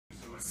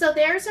So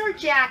there's our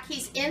Jack.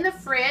 He's in the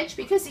fridge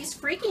because he's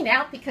freaking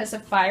out because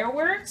of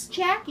fireworks.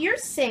 Jack, you're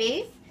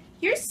safe.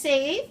 You're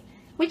safe.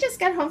 We just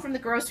got home from the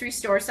grocery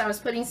store, so I was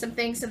putting some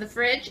things in the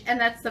fridge, and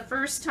that's the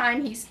first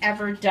time he's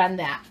ever done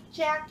that.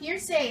 Jack, you're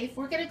safe.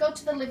 We're going to go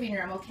to the living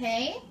room,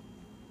 okay?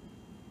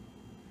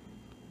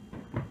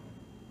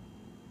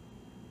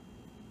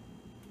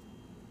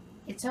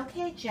 It's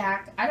okay,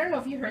 Jack. I don't know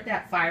if you heard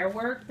that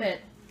firework, but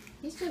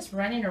he's just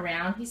running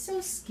around. He's so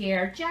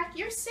scared. Jack,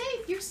 you're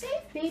safe. You're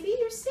safe, baby.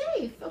 You're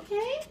safe,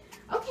 okay?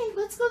 Okay,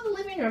 let's go to the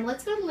living room.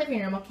 Let's go to the living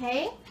room,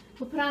 okay?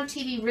 We'll put on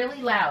TV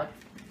really loud.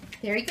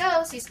 There he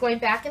goes. He's going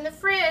back in the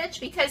fridge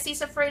because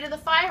he's afraid of the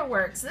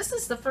fireworks. This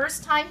is the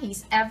first time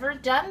he's ever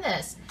done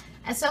this.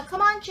 And so,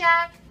 come on,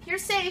 Jack. You're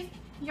safe.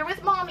 You're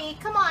with Mommy.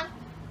 Come on.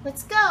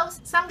 Let's go.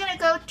 So I'm going to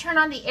go turn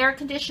on the air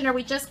conditioner.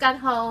 We just got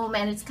home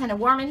and it's kind of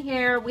warm in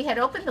here. We had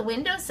opened the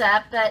windows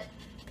up, but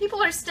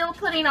people are still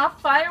putting off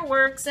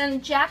fireworks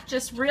and Jack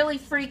just really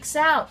freaks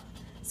out.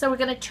 So we're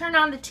going to turn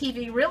on the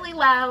TV really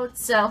loud,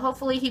 so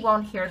hopefully he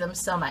won't hear them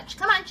so much.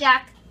 Come on,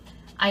 Jack.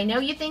 I know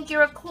you think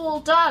you're a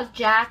cool dog,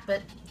 Jack,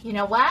 but you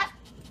know what?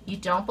 You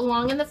don't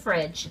belong in the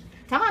fridge.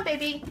 Come on,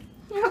 baby.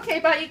 Okay,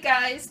 bye, you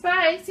guys.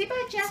 Bye. Say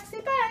bye, Jack. Say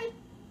bye.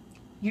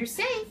 You're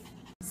safe.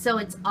 So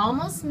it's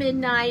almost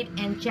midnight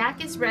and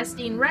Jack is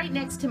resting right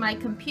next to my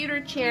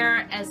computer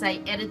chair as I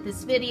edit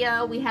this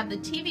video. We have the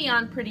TV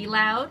on pretty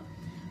loud,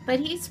 but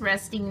he's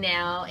resting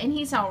now and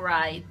he's all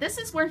right. This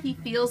is where he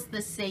feels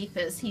the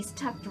safest. He's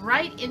tucked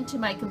right into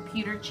my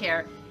computer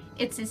chair.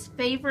 It's his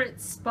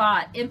favorite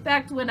spot. In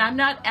fact, when I'm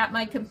not at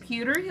my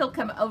computer, he'll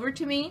come over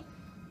to me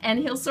and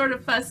he'll sort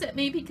of fuss at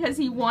me because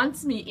he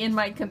wants me in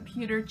my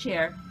computer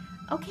chair.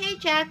 Okay,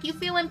 Jack, you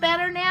feeling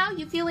better now?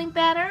 You feeling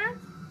better?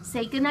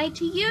 Say goodnight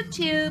to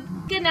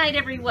YouTube. Good night,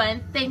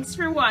 everyone. Thanks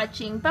for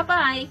watching.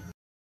 Bye-bye.